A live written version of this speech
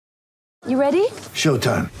You ready?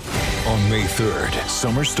 Showtime. On May 3rd,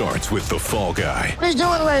 summer starts with The Fall Guy. Let's do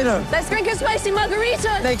it later. Let's drink a spicy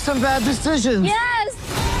margarita. Make some bad decisions. Yes!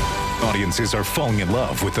 Audiences are falling in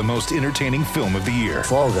love with the most entertaining film of the year.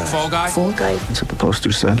 Fall Guy. Fall Guy? Fall guy. That's what the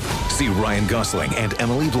poster said. See Ryan Gosling and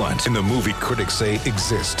Emily Blunt in the movie critics say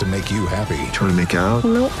exists to make you happy. Trying to make it out?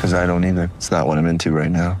 Nope. Because I don't either. It's not what I'm into right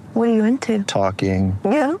now. What are you into? Talking.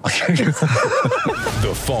 Yeah.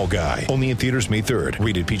 The Fall Guy. Only in theaters May 3rd.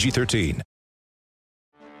 Rated PG-13.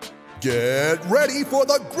 Get ready for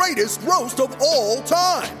the greatest roast of all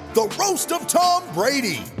time, the Roast of Tom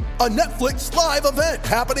Brady, a Netflix live event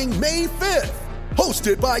happening May 5th.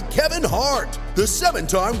 Hosted by Kevin Hart, the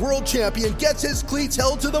 7-time world champion gets his cleats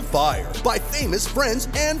held to the fire by famous friends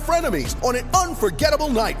and frenemies on an unforgettable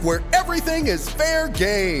night where everything is fair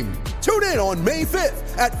game. Tune in on May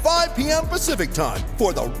 5th at 5 p.m. Pacific time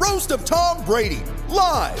for the Roast of Tom Brady,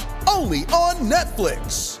 live only on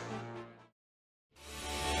Netflix.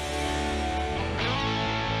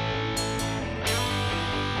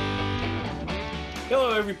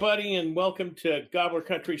 Hello, everybody, and welcome to Gobbler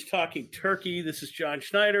Country's Talking Turkey. This is John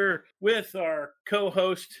Schneider with our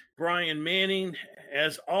co-host, Brian Manning.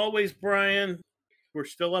 As always, Brian, we're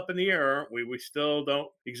still up in the air, aren't we? We still don't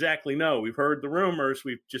exactly know. We've heard the rumors.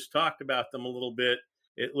 We've just talked about them a little bit.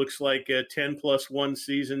 It looks like a 10+1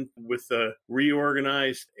 season with the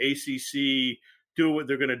reorganized ACC. Do what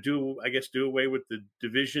they're going to do, I guess, do away with the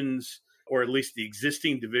divisions, or at least the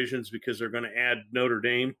existing divisions, because they're going to add Notre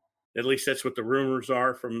Dame. At least that's what the rumors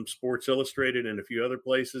are from Sports Illustrated and a few other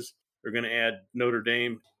places. They're going to add Notre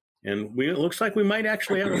Dame. And it looks like we might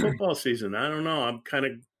actually have a football season. I don't know. I'm kind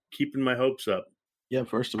of keeping my hopes up. Yeah,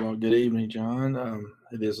 first of all, good evening, John.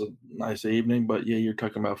 It is a nice evening, but yeah, you're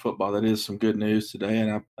talking about football. That is some good news today,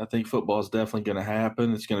 and I think football is definitely going to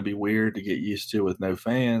happen. It's going to be weird to get used to with no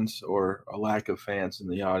fans or a lack of fans in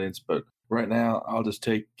the audience, but right now I'll just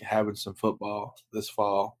take having some football this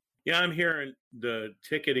fall. Yeah, I'm hearing the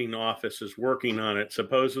ticketing office is working on it.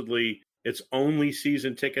 Supposedly, it's only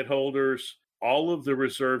season ticket holders. All of the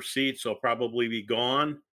reserved seats will probably be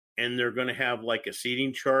gone, and they're going to have like a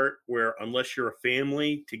seating chart where unless you're a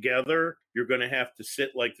family together, you're going to have to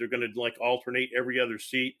sit like they're going to like alternate every other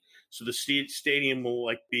seat. So the stadium will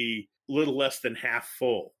like be a little less than half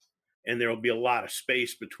full, and there will be a lot of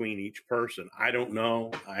space between each person. I don't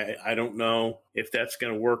know. I don't know if that's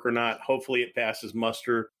going to work or not. Hopefully it passes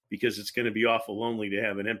muster, because it's going to be awful lonely to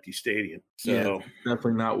have an empty stadium. So yeah,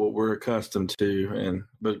 definitely not what we're accustomed to.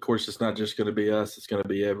 But of course, it's not just going to be us. It's going to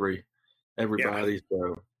be everybody. Yeah,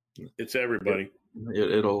 so it's everybody.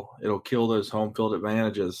 It'll kill those home field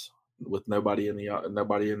advantages with nobody in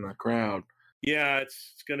the crowd. Yeah,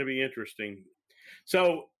 it's going to be interesting.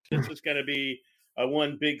 So this is going to be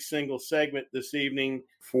one big single segment this evening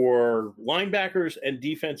for linebackers and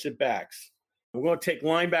defensive backs. We're going to take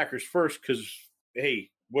linebackers first because, hey,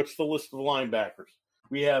 what's the list of linebackers?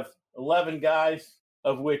 We have 11 guys,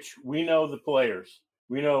 of which we know the players.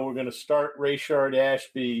 We know we're going to start Rayshard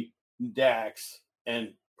Ashby, Dax,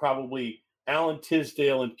 and probably Alan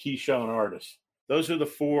Tisdale and Keyshawn Artis. Those are the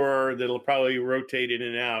four that'll probably rotate in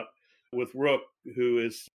and out, with Rook, who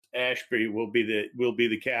is Ashby, will be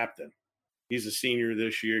the captain. He's a senior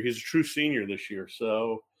this year. He's a true senior this year.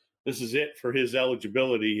 So this is it for his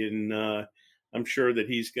eligibility, and I'm sure that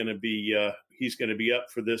he's going to be up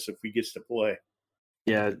for this if he gets to play.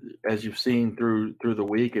 Yeah, as you've seen through the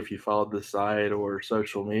week, if you followed the site or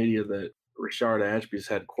social media, that Rayshard Ashby's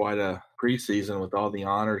had quite a preseason with all the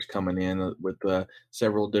honors coming in, with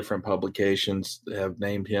several different publications that have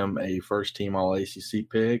named him a first-team All-ACC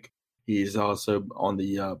pick. He's also on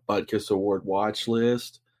the Butkus Award watch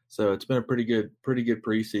list. So it's been a pretty good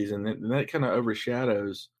preseason, and that kind of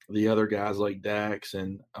overshadows the other guys like Dax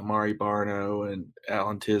and Amari Barno and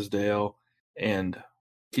Alan Tisdale and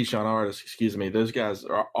Keyshawn Artis. Those guys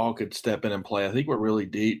all could step in and play. I think we're really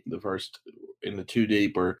deep. The two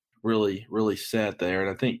deep are really, really set there. And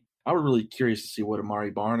I think I was really curious to see what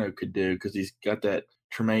Amari Barno could do, because he's got that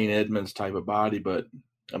Tremaine Edmonds type of body. But,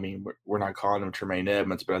 I mean, we're not calling him Tremaine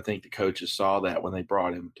Edmonds, but I think the coaches saw that when they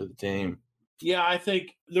brought him to the team. Yeah, I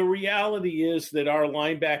think the reality is that our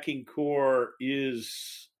linebacking core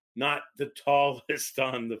is not the tallest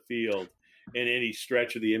on the field in any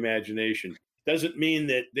stretch of the imagination. Doesn't mean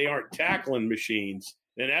that they aren't tackling machines,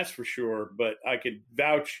 and that's for sure, but I could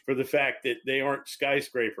vouch for the fact that they aren't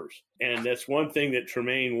skyscrapers. And that's one thing that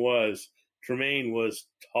Tremaine was. Tremaine was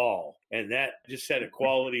tall, and that just had a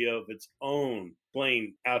quality of its own,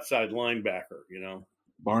 playing outside linebacker, you know.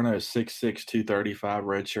 Barno's 6'6", 235,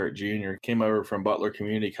 redshirt junior, came over from Butler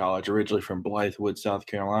Community College, originally from Blythewood, South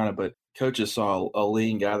Carolina, but coaches saw a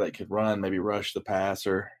lean guy that could run, maybe rush the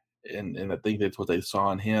passer, and I think that's what they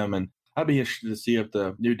saw in him. And I'd be interested to see if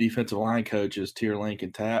the new defensive line coaches, Tierlink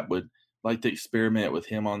and Tapp, would like to experiment with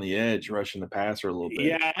him on the edge, rushing the passer a little bit.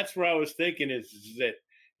 Yeah, that's what I was thinking is that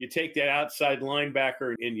you take that outside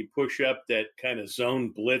linebacker and you push up that kind of zone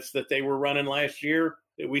blitz that they were running last year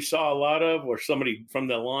that we saw a lot of, where somebody from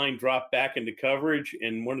the line dropped back into coverage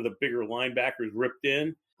and one of the bigger linebackers ripped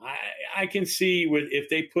in. I can see if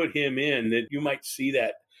they put him in that you might see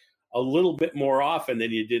that a little bit more often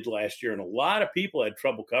than you did last year. And a lot of people had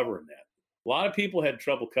trouble covering that. A lot of people had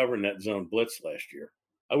trouble covering that zone blitz last year.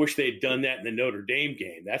 I wish they had done that in the Notre Dame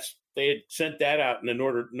game. They had sent that out in the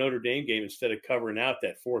Notre Dame game instead of covering out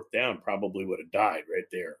that fourth down, probably would have died right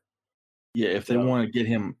there. Yeah, if they want to get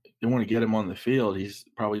him, on the field, he's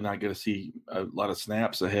probably not going to see a lot of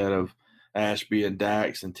snaps ahead of Ashby and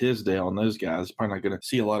Dax and Tisdale and those guys. Probably not going to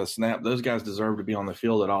see a lot of snaps. Those guys deserve to be on the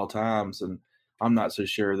field at all times, and I'm not so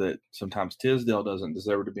sure that sometimes Tisdale doesn't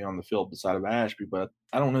deserve to be on the field beside of Ashby, but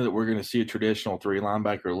I don't know that we're going to see a traditional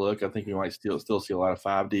 3-linebacker look. I think we might still see a lot of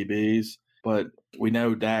 5 DBs, but we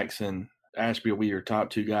know Dax and Ashby will be your top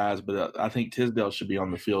 2 guys, but I think Tisdale should be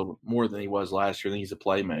on the field more than he was last year. I think he's a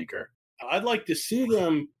playmaker. I'd like to see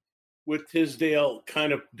them with Tisdale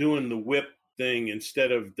kind of doing the whip thing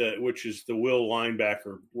instead of which is the will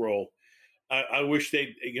linebacker role. I wish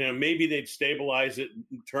maybe they'd stabilize it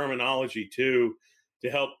in terminology too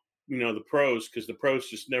to help, the pros, because the pros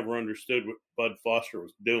just never understood what Bud Foster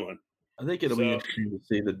was doing. I think it'll be interesting to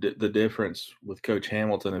see the difference with Coach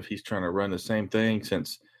Hamilton if he's trying to run the same thing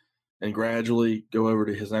and gradually go over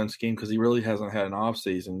to his own scheme, because he really hasn't had an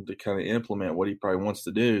offseason to kind of implement what he probably wants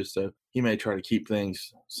to do. So he may try to keep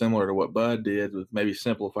things similar to what Bud did with maybe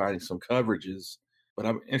simplifying some coverages. But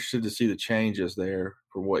I'm interested to see the changes there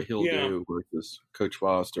for what he'll do versus Coach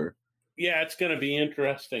Foster. Yeah, it's going to be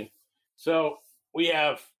interesting. So we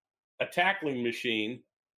have a tackling machine.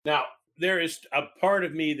 Now, there is a part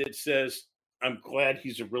of me that says, I'm glad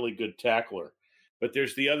he's a really good tackler. But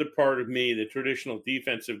there's the other part of me, the traditional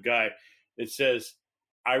defensive guy, that says,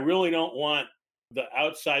 I really don't want the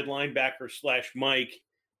outside linebacker / Mike,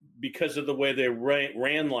 because of the way they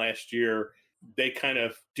ran last year. They kind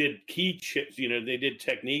of did key chips, they did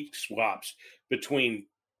technique swaps between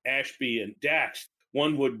Ashby and Dax.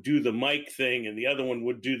 One would do the Mike thing and the other one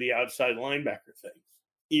would do the outside linebacker thing,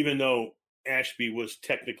 even though Ashby was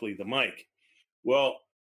technically the Mike. Well,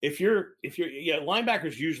 if you're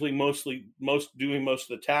linebackers usually doing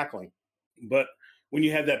most of the tackling, but when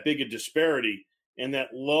you have that big a disparity and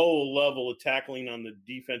that low level of tackling on the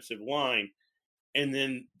defensive line, and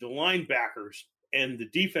then the linebackers and the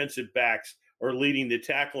defensive backs are leading the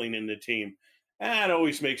tackling in the team, that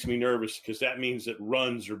always makes me nervous, because that means that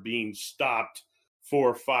runs are being stopped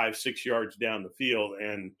 4, 5, 6 yards down the field,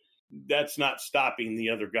 and that's not stopping the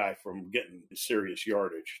other guy from getting serious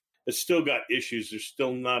yardage. It's still got issues. There's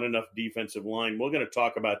still not enough defensive line. We're going to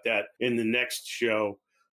talk about that in the next show,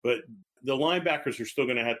 but the linebackers are still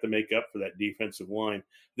going to have to make up for that defensive line.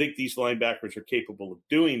 I think these linebackers are capable of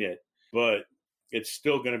doing it, but it's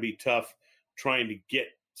still going to be tough trying to get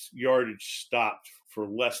yardage stopped for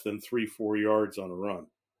less than 3-4 yards on a run.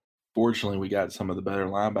 Fortunately, we got some of the better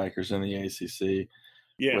linebackers in the ACC.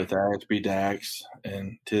 Yeah. With Ashby, Dax,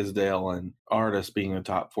 and Tisdale and Artis being the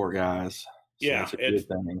top 4 guys. So yeah, it's a good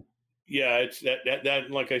thing. Yeah, it's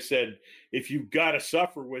that. Like I said, if you've got to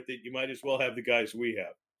suffer with it, you might as well have the guys we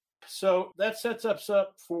have. So that sets us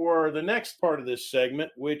up for the next part of this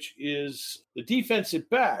segment, which is the defensive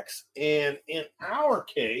backs. And in our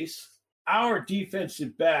case, our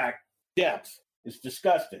defensive back depth is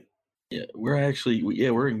disgusting. Yeah, we're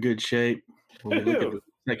in good shape. When we look at the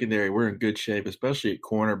secondary, we're in good shape, especially at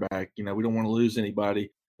cornerback. We don't want to lose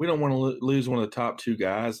anybody. We don't want to lose one of the top 2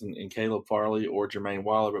 guys in Caleb Farley or Jermaine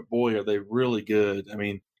Waller, but boy, are they really good. I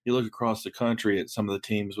mean, you look across the country at some of the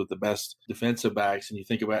teams with the best defensive backs, and you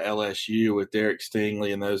think about LSU with Derek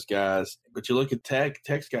Stingley and those guys. But you look at Tech.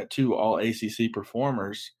 Tech's got 2 all-ACC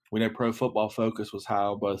performers. We know Pro Football Focus was high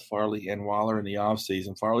on both Farley and Waller in the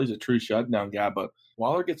offseason. Farley's a true shutdown guy, but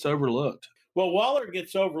Waller gets overlooked. Well, Waller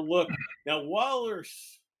gets overlooked. Now,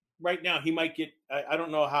 Waller's right now, he might get – I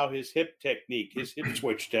don't know how his hip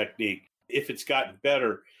switch technique, if it's gotten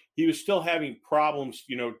better. He was still having problems,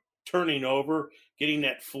 turning over, getting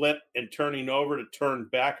that flip and turning over to turn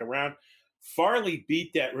back around. Farley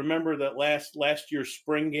beat that. Remember that last year's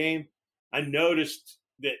spring game? I noticed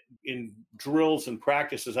that in drills and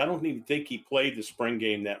practices, I don't even think he played the spring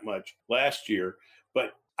game that much last year,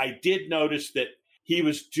 but I did notice that he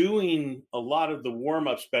was doing a lot of the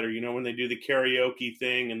warm-ups better, when they do the karaoke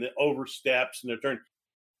thing and the oversteps and the turn.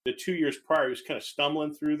 The 2 years prior, he was kind of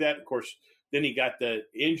stumbling through that. Of course, Then he got the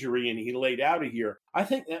injury and he laid out a year. I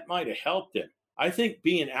think that might have helped him. I think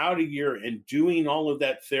being out a year and doing all of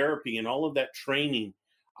that therapy and all of that training,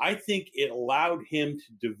 I think it allowed him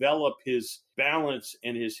to develop his balance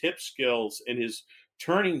and his hip skills and his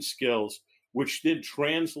turning skills, which then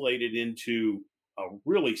translated into a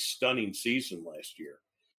really stunning season last year.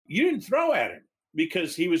 You didn't throw at him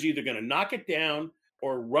because he was either going to knock it down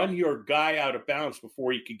or run your guy out of bounds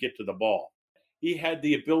before he could get to the ball. He had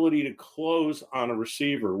the ability to close on a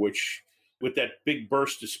receiver, which with that big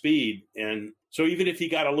burst of speed. And so even if he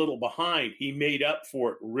got a little behind, he made up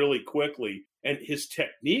for it really quickly. And his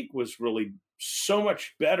technique was really so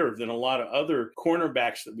much better than a lot of other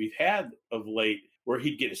cornerbacks that we've had of late, where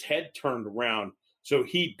he'd get his head turned around so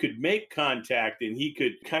he could make contact and he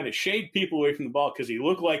could kind of shade people away from the ball because he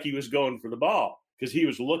looked like he was going for the ball because he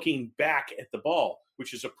was looking back at the ball,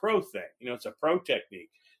 which is a pro thing. It's a pro technique.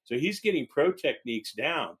 So he's getting pro techniques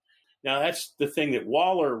down. Now, that's the thing that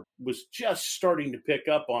Waller was just starting to pick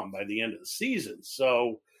up on by the end of the season.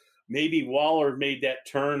 So maybe Waller made that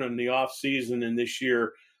turn in the offseason, and this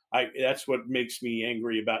year, that's what makes me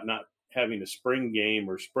angry about not having a spring game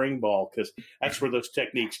or spring ball, because that's where those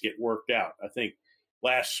techniques get worked out. I think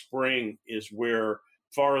last spring is where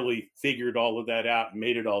Farley figured all of that out and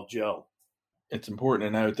made it all gel. It's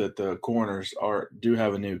important to note that the corners do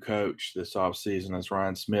have a new coach this offseason, as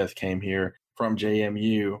Ryan Smith came here from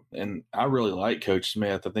JMU. And I really like Coach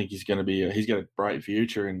Smith. I think he's going to be he's got a bright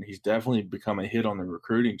future, and he's definitely become a hit on the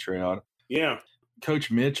recruiting trail. Yeah. Coach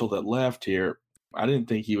Mitchell that left here, I didn't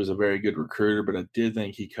think he was a very good recruiter, but I did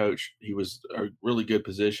think he was a really good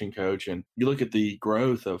position coach. And you look at the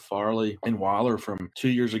growth of Farley and Waller from 2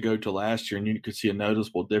 years ago to last year, and you could see a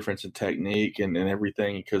noticeable difference in technique and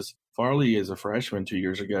everything, because Farley is a freshman 2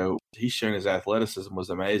 years ago. He's shown his athleticism was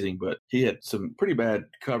amazing, but he had some pretty bad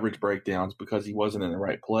coverage breakdowns because he wasn't in the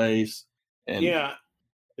right place. And yeah,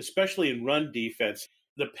 especially in run defense.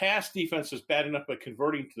 The pass defense was bad enough, but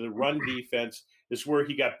converting to the run defense is where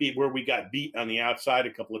we got beat on the outside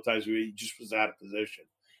a couple of times. He just was out of position.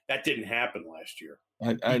 That didn't happen last year.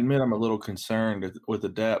 I admit I'm a little concerned with the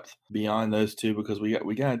depth beyond those two, because we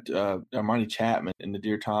got Armani Chapman and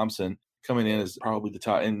Nadir Thompson coming in as probably the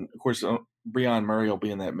top, and of course Breon Murray will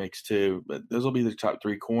be in that mix too. But those will be the top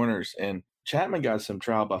three corners. And Chapman got some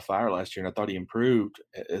trial by fire last year, and I thought he improved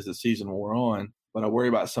as the season wore on. But I worry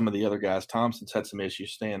about some of the other guys. Thompson's had some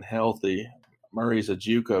issues staying healthy. Murray's a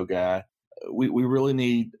JUCO guy. We really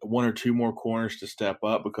need one or two more corners to step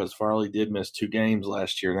up, because Farley did miss 2 games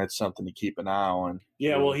last year, and that's something to keep an eye on.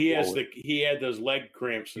 Yeah, well, he had those leg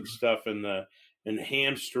cramps and stuff and the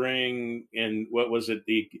hamstring, and what was it?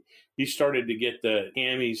 He started to get the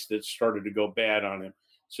hammies that started to go bad on him.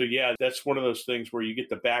 So yeah, that's one of those things where you get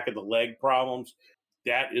the back of the leg problems.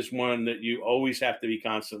 That is one that you always have to be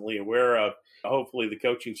constantly aware of. Hopefully the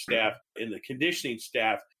coaching staff and the conditioning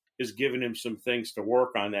staff has given him some things to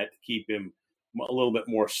work on that to keep him a little bit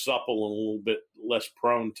more supple and a little bit less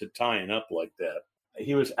prone to tying up like that.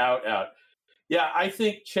 He was out. Yeah, I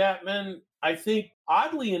think Chapman,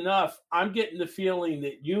 oddly enough, I'm getting the feeling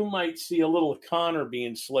that you might see a little Connor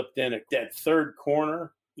being slipped in at that third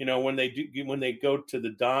corner, when they go to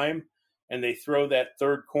the dime and they throw that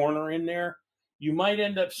third corner in there. You might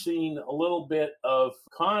end up seeing a little bit of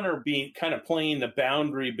Connor being kind of playing the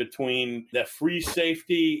boundary between the free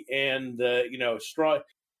safety and the, strong.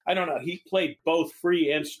 I don't know. He played both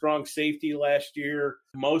free and strong safety last year,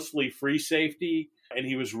 mostly free safety, and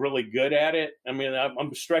he was really good at it. I mean,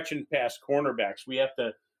 I'm stretching past cornerbacks. We have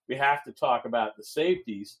to talk about the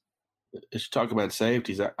safeties. Let's talk about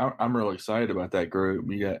safeties. I'm really excited about that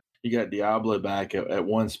group. You got Diablo back at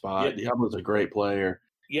one spot. Yeah. Diablo's a great player.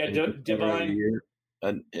 Yeah, Divine.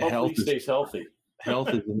 Hopefully he stays healthy. Health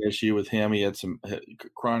is an issue with him. He had some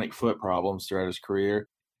chronic foot problems throughout his career.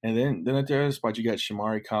 And then at the other spot, you got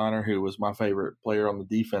Shamari Connor, who was my favorite player on the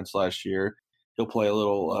defense last year. He'll play a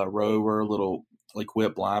little rover, a little like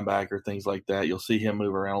whip linebacker, things like that. You'll see him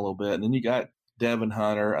move around a little bit. And then you got Devin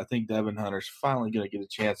Hunter. I think Devin Hunter's finally going to get a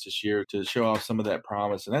chance this year to show off some of that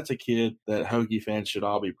promise. And that's a kid that Hokie fans should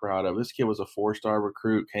all be proud of. This kid was a 4-star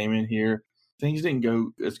recruit, came in here. Things didn't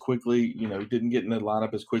go as quickly, didn't get in the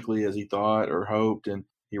lineup as quickly as he thought or hoped. And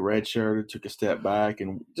he redshirted, took a step back,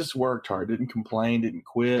 and just worked hard. Didn't complain, didn't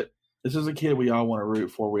quit. This is a kid we all want to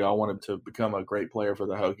root for. We all want him to become a great player for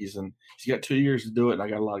the Hokies. And he's got 2 years to do it, and I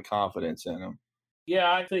got a lot of confidence in him.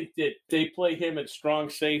 Yeah, I think that they play him at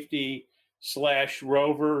strong safety /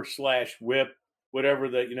 rover / whip, whatever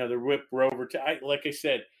the whip rover. Like I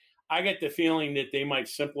said, I get the feeling that they might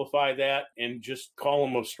simplify that and just call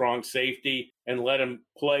him a strong safety and let him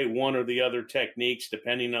play one or the other techniques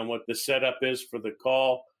depending on what the setup is for the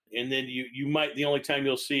call. And then you might, the only time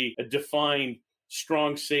you'll see a defined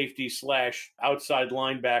strong safety / outside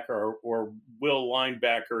linebacker or will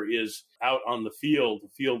linebacker is out on the field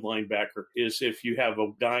linebacker, is if you have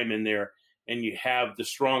a dime in there and you have the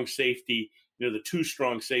strong safety, the two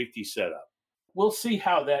strong safety set up. We'll see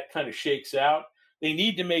how that kind of shakes out. They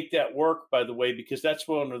need to make that work, by the way, because that's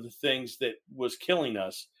one of the things that was killing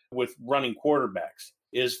us with running quarterbacks,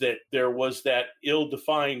 is that there was that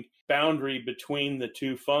ill-defined boundary between the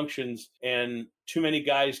two functions, and too many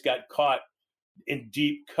guys got caught in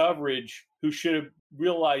deep coverage who should have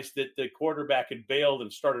realized that the quarterback had bailed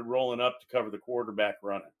and started rolling up to cover the quarterback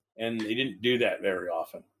running. And they didn't do that very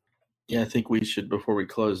often. Yeah, I think we should, before we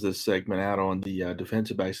close this segment out on the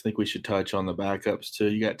defensive backs, I think we should touch on the backups too.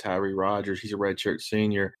 You got Tyree Rogers. He's a redshirt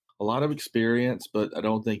senior. A lot of experience, but I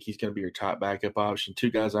don't think he's going to be your top backup option.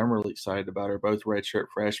 Two guys I'm really excited about are both redshirt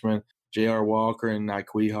freshmen. J.R. Walker and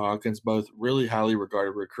Nikwe Hawkins, both really highly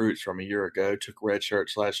regarded recruits from a year ago, took red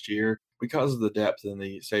shirts last year. Because of the depth in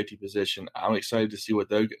the safety position, I'm excited to see what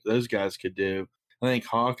those guys could do. I think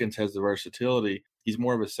Hawkins has the versatility. He's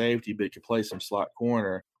more of a safety, but could play some slot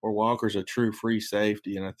corner, or Walker's a true free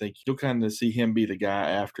safety, and I think you'll kind of see him be the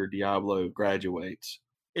guy after Diablo graduates.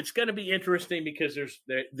 It's going to be interesting because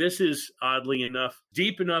this is, oddly enough,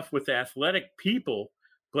 deep enough with athletic people,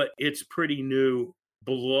 but it's pretty new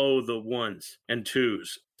below the 1s and 2s.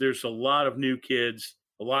 There's a lot of new kids,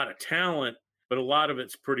 a lot of talent, but a lot of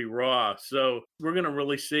it's pretty raw. So we're going to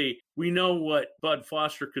really see. We know what Bud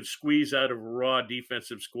Foster could squeeze out of a raw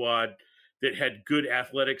defensive squad that had good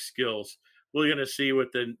athletic skills. We're going to see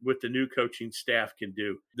what the new coaching staff can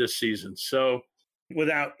do this season. So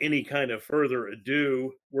without any kind of further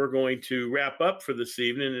ado, we're going to wrap up for this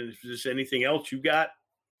evening. And if there's anything else you got,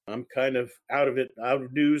 I'm kind of out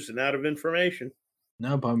of news and out of information.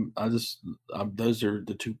 No, but those are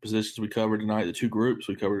the two positions we covered tonight, the two groups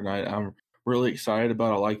we covered tonight. I'm really excited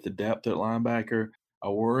about. I like the depth at linebacker. I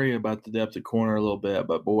worry about the depth at corner a little bit,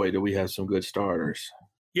 but boy, do we have some good starters.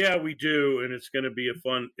 Yeah, we do, and it's going to be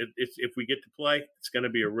if we get to play, it's going to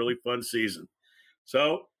be a really fun season.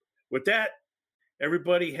 So with that,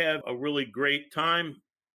 everybody have a really great time.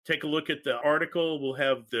 Take a look at the article. We'll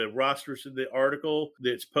have the rosters of the article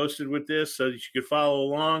that's posted with this so that you can follow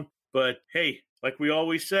along. But hey, like we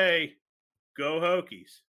always say, go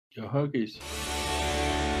Hokies. Go Hokies.